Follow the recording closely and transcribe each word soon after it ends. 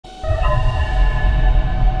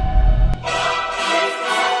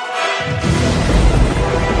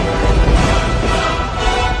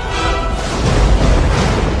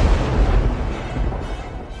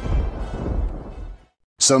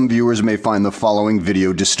Some viewers may find the following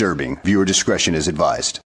video disturbing. Viewer discretion is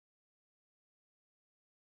advised.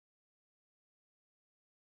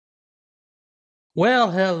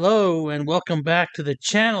 Well, hello and welcome back to the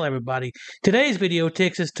channel, everybody. Today's video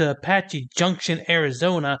takes us to Apache Junction,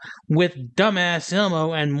 Arizona with dumbass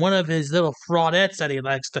Elmo and one of his little fraudettes that he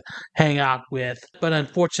likes to hang out with. But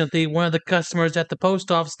unfortunately, one of the customers at the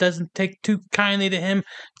post office doesn't take too kindly to him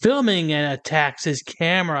filming and attacks his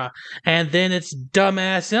camera. And then it's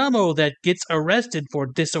dumbass Elmo that gets arrested for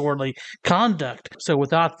disorderly conduct. So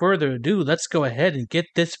without further ado, let's go ahead and get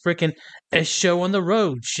this frickin' show on the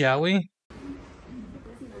road, shall we?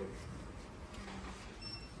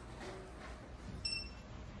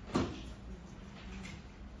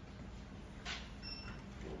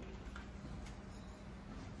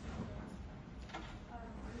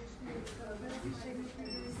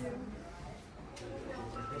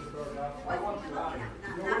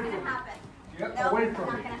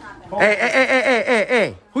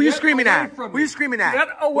 Hey! Who you screaming at? Who you screaming at? Get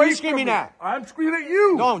away Who you screaming at? I'm screaming at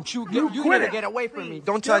you. Don't you quit it. Get away from me.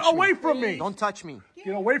 Don't touch me. Get away from me. Don't touch me.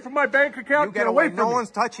 Get away from my bank account. You get away from me. No one's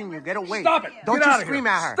touching you. Get away. Stop it. Don't you scream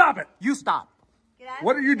at her. Stop it. You stop.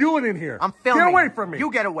 What are you doing in here? I'm filming. Get away from me.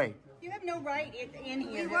 You get away. You have no right in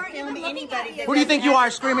here to film anybody. Who do you think you are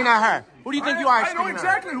screaming at her? Who do you think you are screaming at her?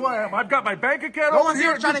 I know exactly who I am. I've got my bank account No over one's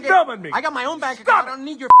here. here trying to filming me. I got my own bank Stop account. I don't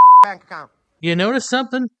need your bank account. You notice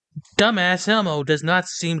something? Dumbass Elmo does not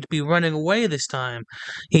seem to be running away this time.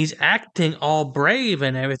 He's acting all brave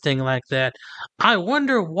and everything like that. I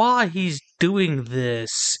wonder why he's doing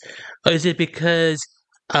this. Is it because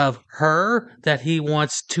of her that he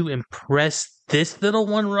wants to impress this little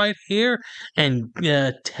one right here and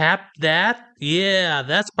tap that? Yeah,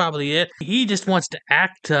 that's probably it. He just wants to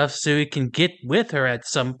act tough so he can get with her at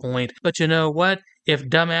some point. But you know what? If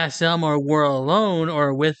dumbass Elmo were alone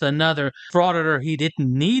or with another frauditor he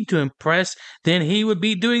didn't need to impress, then he would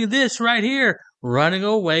be doing this right here, running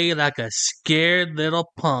away like a scared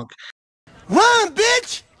little punk. Run,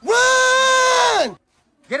 bitch! Run!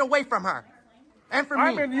 Get away from her. And from me.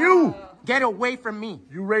 I'm in you. Get away from me.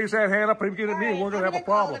 You raise that hand up and get at me, and we're going to have a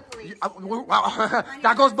problem.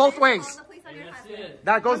 That goes both ways.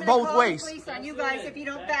 That goes both ways. Police on you guys if you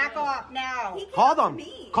don't back off now. Call them.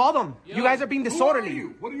 Call them. You guys are being disorderly.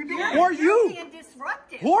 What are you doing? Who are you?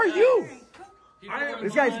 Who are you?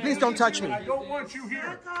 These guys, please don't touch me. I don't want you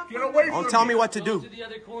here. Get away from me. Don't tell me what to do.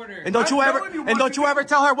 And don't you ever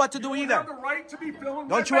tell her what to do either.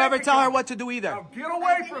 Don't you ever tell her what to do either. Now get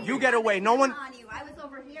away from me. You get away. No one. I was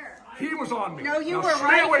over here. He was on me. No, you Now were stay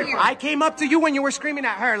right away here. from me. I came up to you when you were screaming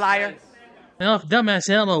at her, liar. Now, if dumbass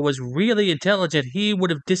Elmo was really intelligent, he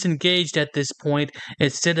would have disengaged at this point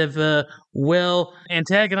instead of,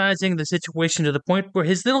 antagonizing the situation to the point where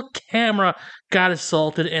his little camera got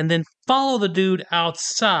assaulted and then follow the dude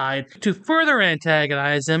outside to further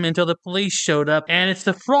antagonize him until the police showed up, and it's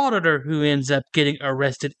the frauditor who ends up getting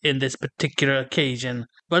arrested in this particular occasion.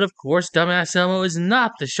 But of course, dumbass Elmo is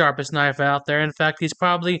not the sharpest knife out there. In fact, he's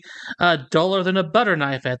probably duller than a butter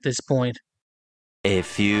knife at this point. A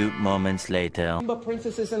few moments later. But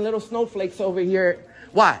princesses and little snowflakes over here.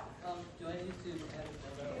 What?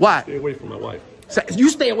 What? Stay away from my wife. You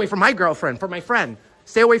stay away from my girlfriend, from my friend.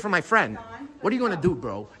 Stay away from my friend. What are you going to do,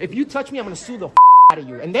 bro? If you touch me, I'm going to sue the out of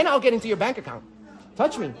you. And then I'll get into your bank account.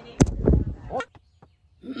 Touch me.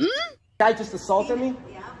 Guy just assaulted me?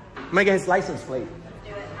 I'm going to get his license plate.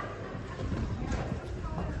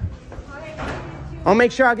 I'll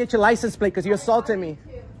make sure I'll get your license plate because you assaulted me.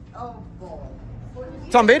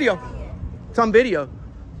 It's on video. It's on video.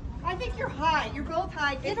 I think you're high. You're both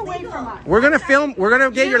high. Get away from us. We're going to film. We're going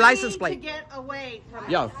to get your license plate. To get away from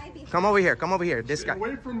us. Yo, come over here. Come over here. This guy. Get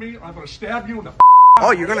away from me. I'm going to stab you in the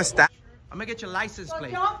Oh, you're going to stab. I'm going to get your license So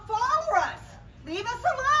plate. don't follow us. Leave us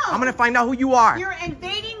alone. I'm going to find out who you are. You're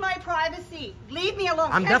invading my privacy. Leave me alone.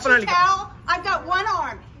 I'm Can't definitely- you tell? I've got one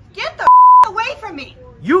arm. Get the away from me.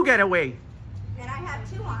 You get away. And I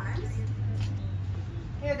have two arms.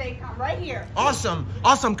 Here they come, right here. Awesome.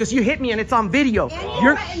 Awesome, because you hit me and it's on video. And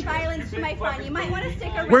you threaten violence to my friend. You might want to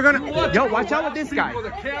stick around. We're going to... Yo, watch out with this guy. with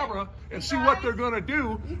a camera and see what they're going to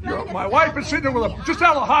do. My wife is sitting there with just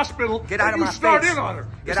out of the hospital. Get out of and my you start face. in on her.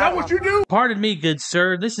 Get Is out that of what my- you do? Pardon me, good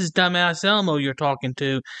sir. This is dumbass Elmo you're talking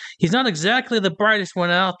to. He's not exactly the brightest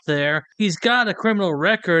one out there. He's got a criminal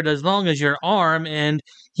record as long as your arm, and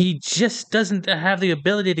he just doesn't have the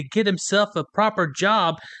ability to get himself a proper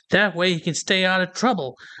job. That way he can stay out of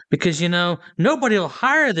trouble. Because, you know, nobody will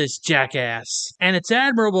hire this jackass. And it's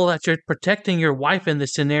admirable that you're protecting your wife in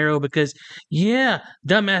this scenario because, yeah,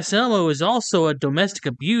 dumbass Elmo is also a domestic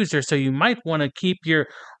abuser, so you might want to keep your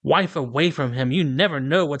wife away from him. You never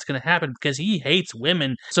know what's going to happen because he hates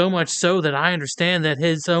women, so much so that I understand that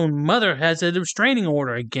his own mother has a restraining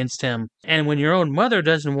order against him. And when your own mother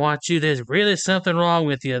doesn't want you, there's really something wrong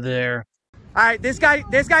with you there. All right, this guy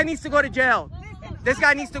needs to go to jail. This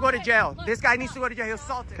guy needs to go to jail. This guy needs to go to jail. He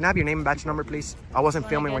assaulted. Can I have your name and batch number, please? I wasn't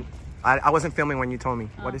filming when I wasn't filming when you told me.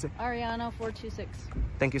 What is it? Ariana 426.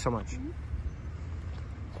 Thank you so much. It's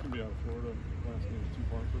gonna be out of Florida. Last name is 2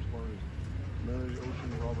 part. First part is Mary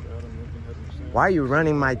Ocean Robert Adam Lincoln Edward Sam. Why are you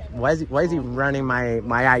running my? Why is he running my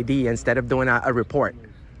ID instead of doing a report?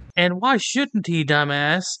 And why shouldn't he,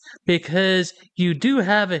 dumbass? Because you do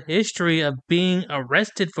have a history of being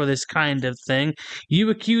arrested for this kind of thing. You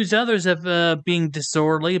accuse others of being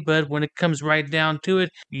disorderly, but when it comes right down to it,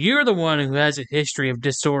 you're the one who has a history of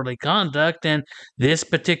disorderly conduct, and this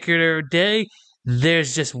particular day,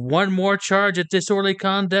 there's just one more charge of disorderly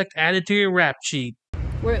conduct added to your rap sheet.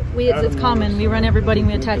 It's common. We run everybody and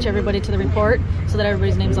we attach everybody to the report so that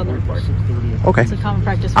everybody's name's on the report. Okay. It's a common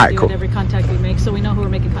practice we do at every contact we make, so we know who we're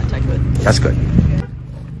making contact with. That's good.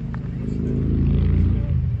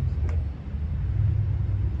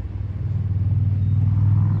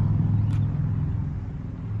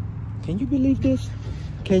 Can you believe this?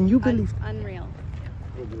 Can you believe? Unreal.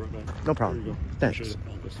 We'll be right back. No problem. Thanks. Just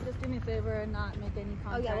do me a favor and not make any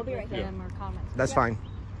contact with them or comments. That's fine.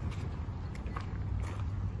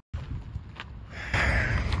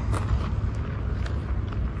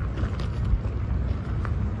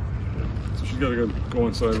 So she's got to go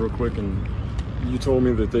inside real quick, and you told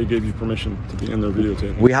me that they gave you permission to be in their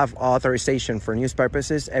videotape. We have authorization for news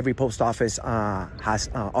purposes. Every post office has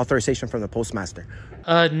authorization from the postmaster.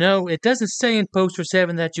 No, it doesn't say in Poster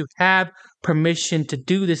 7 that you have permission to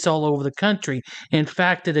do this all over the country. In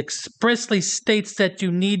fact, it expressly states that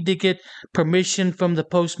you need to get permission from the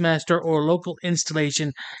postmaster or local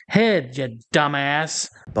installation head, you dumbass.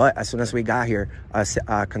 But as soon as we got here,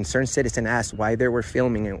 a concerned citizen asked why they were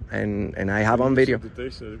filming it, and I have on video. They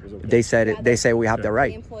said it was okay. They say we have the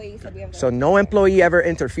right. So no employee ever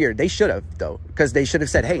interfered. They should have, though, because they should have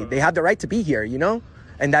said, hey, they have the right to be here, you know?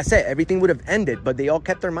 And that's it. Everything would have ended, but they all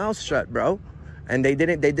kept their mouths shut, bro. And they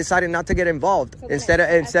didn't. They decided not to get involved instead of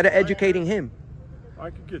educating him. I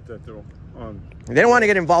could get that though. They don't want to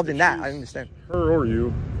get involved in that. I understand. Her or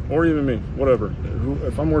you, or even me, whatever.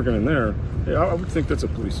 If I'm working in there, yeah, I would think that's a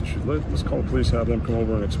police issue. Let's call the police, have them come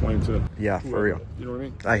over and explain to. Yeah, for real. You know what I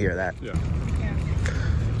mean? I hear that. Yeah.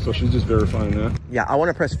 So she's just verifying that. Yeah, I want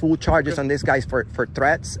to press full charges on this guy for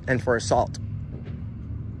threats and for assault.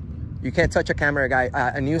 You can't touch a camera guy,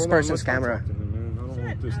 a news person's camera.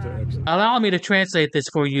 Allow me to translate this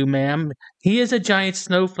for you, ma'am. He is a giant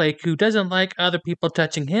snowflake who doesn't like other people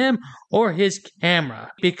touching him or his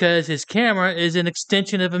camera, because his camera is an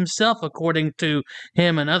extension of himself, according to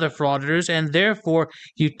him and other frauditors, and therefore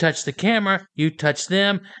you touch the camera, you touch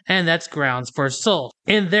them, and that's grounds for assault.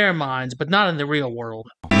 In their minds, but not in the real world.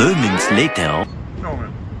 Moments later. No,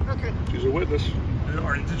 man. Okay. She's a witness.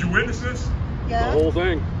 Did you witness this? Yeah. The whole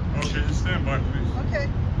thing. Okay, just stand by, please. Okay.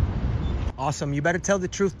 Awesome. You better tell the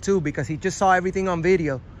truth too, because he just saw everything on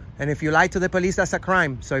video. And if you lie to the police, that's a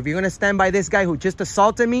crime. So if you're gonna stand by this guy who just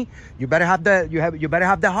assaulted me, you better have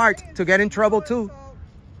the heart to get in trouble too.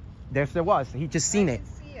 There was. He just seen it.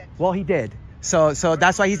 Well, he did. So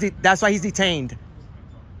that's why he's detained.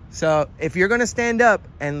 So if you're gonna stand up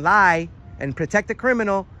and lie and protect the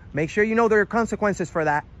criminal, make sure you know there are consequences for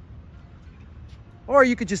that. Or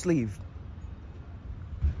you could just leave.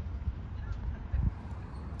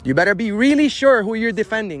 You better be really sure who you're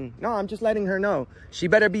defending. No, I'm just letting her know. She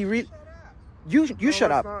better be You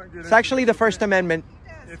shut up. It's actually the First Amendment.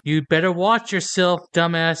 You better watch yourself,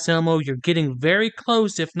 dumbass Elmo. You're getting very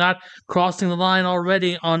close, if not crossing the line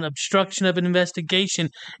already, on obstruction of an investigation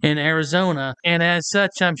in Arizona. And as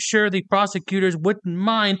such, I'm sure the prosecutors wouldn't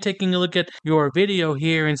mind taking a look at your video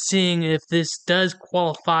here and seeing if this does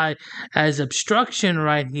qualify as obstruction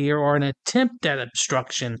right here, or an attempt at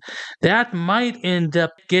obstruction. That might end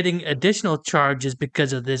up getting additional charges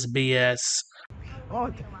because of this BS. Oh,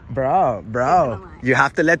 bro, you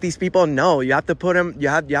have to let these people know. You have to put them. You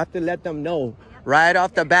have to let them know right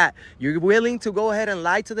off the bat. You're willing to go ahead and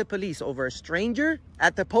lie to the police over a stranger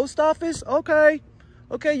at the post office? Okay,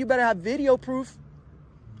 you better have video proof,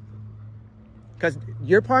 because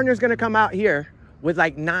your partner's gonna come out here with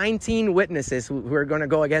like 19 witnesses who are gonna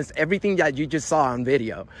go against everything that you just saw on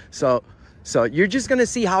video. So you're just gonna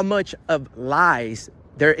see how much of lies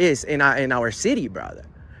there is in our city, brother.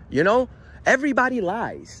 You know. Everybody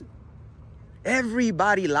lies.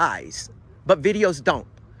 Everybody lies. But videos don't.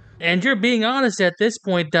 And you're being honest at this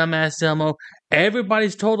point, dumbass Elmo.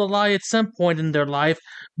 Everybody's told a lie at some point in their life,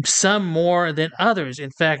 some more than others. In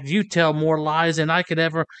fact, you tell more lies than I could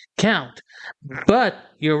ever count. But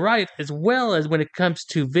you're right, as well as when it comes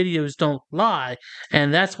to videos don't lie.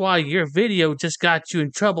 And that's why your video just got you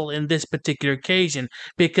in trouble in this particular occasion,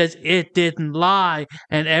 because it didn't lie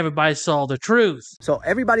and everybody saw the truth. So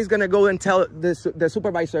everybody's going to go and tell the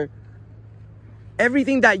supervisor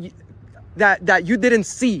everything that you didn't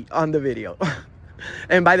see on the video.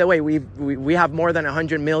 And by the way, we have more than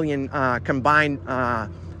 100 million combined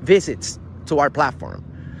visits to our platform.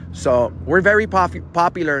 So we're very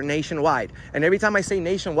popular nationwide. And every time I say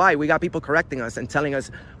nationwide, we got people correcting us and telling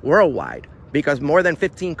us worldwide, because more than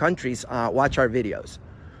 15 countries watch our videos.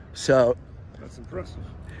 So that's impressive.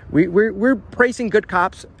 We're praising good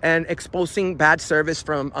cops and exposing bad service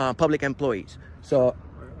from public employees. So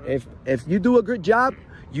if you do a good job,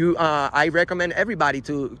 I recommend everybody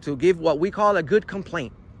to give what we call a good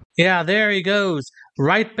complaint. Yeah, there he goes.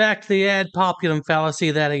 Right back to the ad populum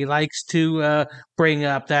fallacy that he likes to bring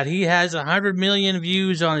up, that he has 100 million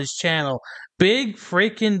views on his channel. Big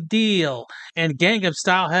freaking deal. And Gangnam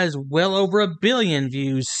Style has well over 1 billion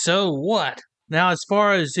views. So what? Now, as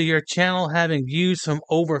far as your channel having views from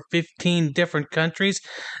over 15 different countries,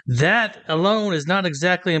 that alone is not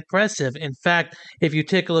exactly impressive. In fact, if you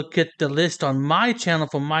take a look at the list on my channel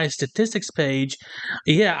from my statistics page,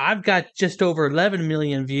 yeah, I've got just over 11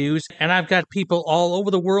 million views, and I've got people all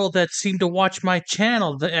over the world that seem to watch my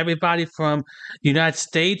channel. Everybody from United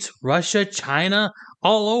States, Russia, China,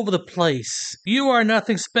 all over the place. You are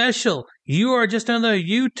nothing special. You are just another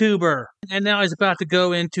YouTuber. And now he's about to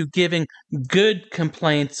go into giving good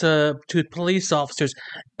complaints to police officers.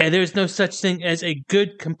 And there's no such thing as a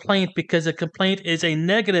good complaint, because a complaint is a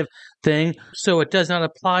negative thing, so it does not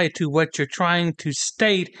apply to what you're trying to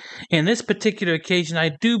state. In this particular occasion, I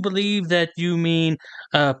do believe that you mean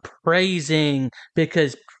praising,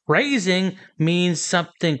 because praising means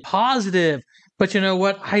something positive. But you know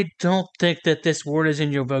what? I don't think that this word is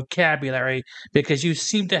in your vocabulary, because you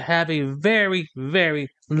seem to have a very, very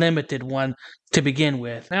limited one to begin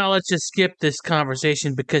with. Now let's just skip this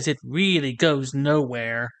conversation, because it really goes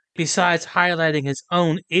nowhere. Besides highlighting his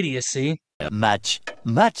own idiocy. Much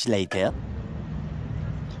later.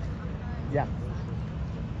 Yeah.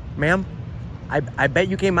 Ma'am, I bet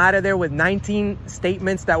you came out of there with 19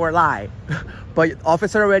 statements that were lie. But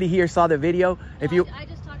officer already here saw the video. If you... I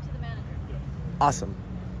just talked to the manager. Awesome.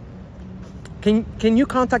 Can you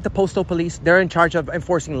contact the postal police? They're in charge of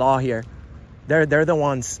enforcing law here. They're the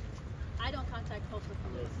ones. I don't contact postal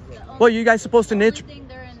police. Well, you guys supposed to niche. The only thing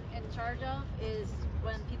they're in charge of is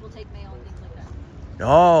when people take mail and things like that.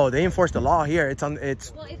 No, they enforce the law here. It's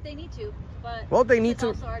well, if they need to, but well, they need to.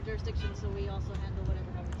 It's also our jurisdiction, so we also handle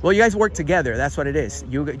whatever happens. Well, you guys work together. That's what it is.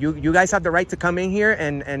 You guys have the right to come in here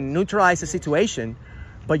and neutralize the situation,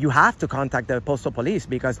 but you have to contact the postal police,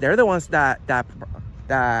 because they're the ones that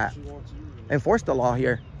enforce the law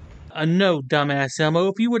here. No, dumbass Elmo,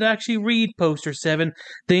 if you would actually read Poster 7,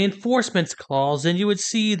 the enforcement clause, then you would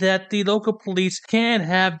see that the local police can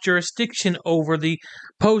have jurisdiction over the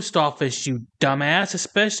post office, you dumbass,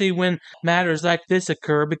 especially when matters like this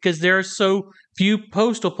occur, because there are so few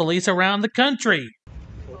postal police around the country.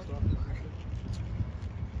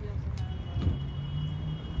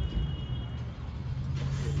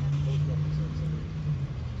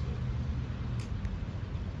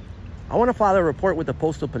 I want to file a report with the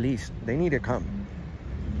postal police. They need to come.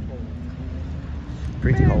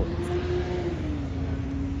 Pretty cold.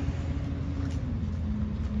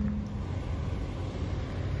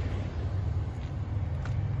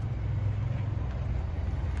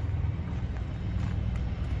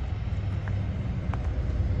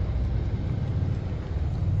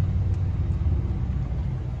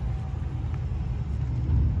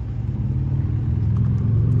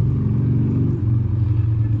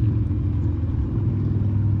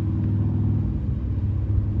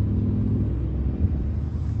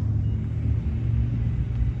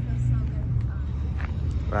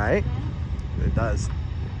 Right? It does.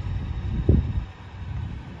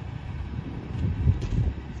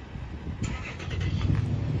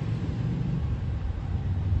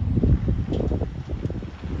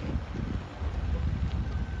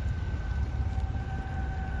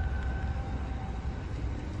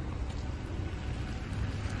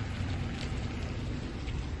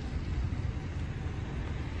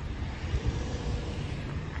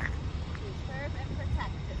 Serve and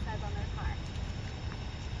protect, it says on their car.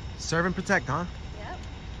 Serve and protect, huh? Yep.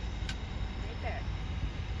 Right there.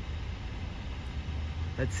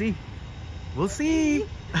 Let's see. We'll see.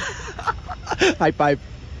 High five.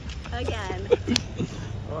 Again.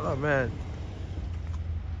 Oh, man.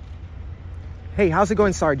 Hey, how's it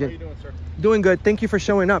going, Sergeant? How you doing, sir? Doing good. Thank you for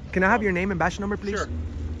showing up. Can I have your name and badge number, please? Sure.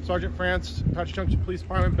 Sergeant France, Patch Junction Police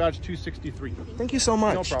Department, badge 263. Thank you so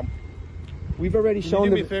much. No problem. We've already Can shown you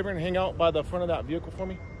do me the... a favor and hang out by the front of that vehicle for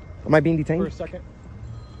me? Am I being detained? For a second.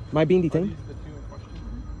 Am I being Are detained? these the two in question?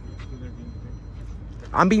 So they're being detained.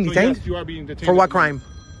 I'm being So detained? yes, you are being detained. For what crime?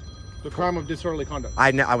 The crime of disorderly conduct.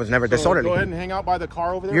 I was never So disorderly. Go ahead and hang out by the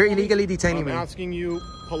car over there. You're for me. illegally detaining me. I'm asking you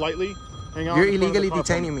politely. Hang out. You're in front of the illegally car for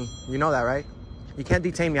detaining me. You know that, right? You can't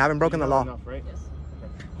detain me. I haven't broken the law. Enough, right?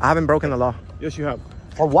 I haven't broken the law. Yes, you have.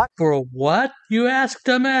 For what? For what, you ask,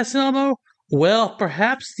 dumbass Elmo? Well,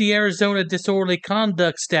 perhaps the Arizona Disorderly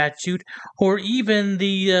Conduct Statute, or even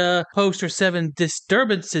the Poster 7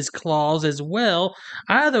 Disturbances Clause as well.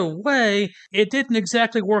 Either way, it didn't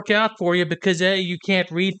exactly work out for you because A, you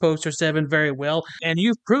can't read Poster 7 very well, and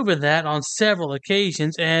you've proven that on several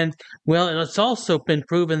occasions, and, well, it's also been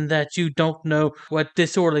proven that you don't know what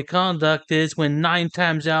disorderly conduct is when 9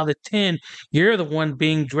 times out of 10, you're the one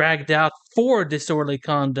being dragged out for disorderly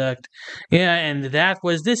conduct. Yeah, and that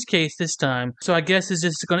was this case this time. So I guess it's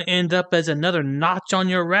just going to end up as another notch on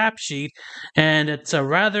your rap sheet, and it's a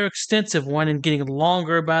rather extensive one and getting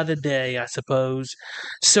longer by the day, I suppose.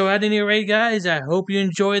 So at any rate, guys, I hope you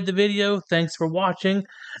enjoyed the video. Thanks for watching,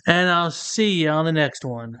 and I'll see you on the next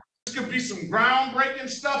one. This could be some groundbreaking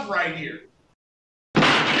stuff right here.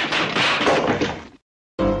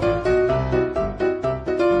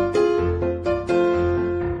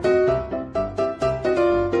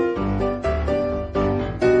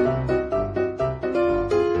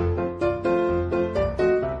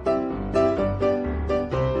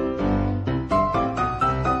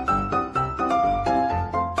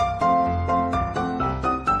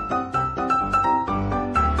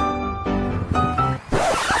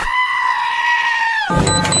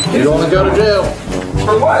 You don't want to go to jail.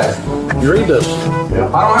 For what? You read this.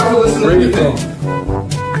 I don't have to listen to anything.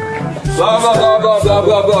 Blah, blah, blah, blah, blah,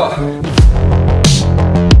 blah, blah.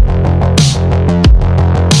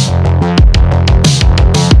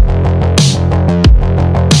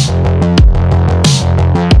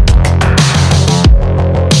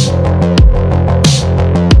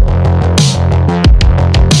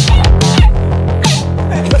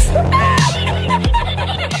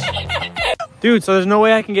 Dude, so there's no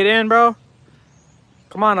way I can get in, bro?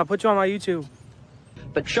 Come on, I'll put you on my YouTube.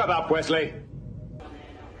 But shut up, Wesley.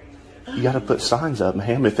 You gotta put signs up,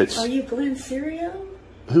 ma'am, if it's... Are you Glenn Serio?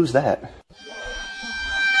 Who's that?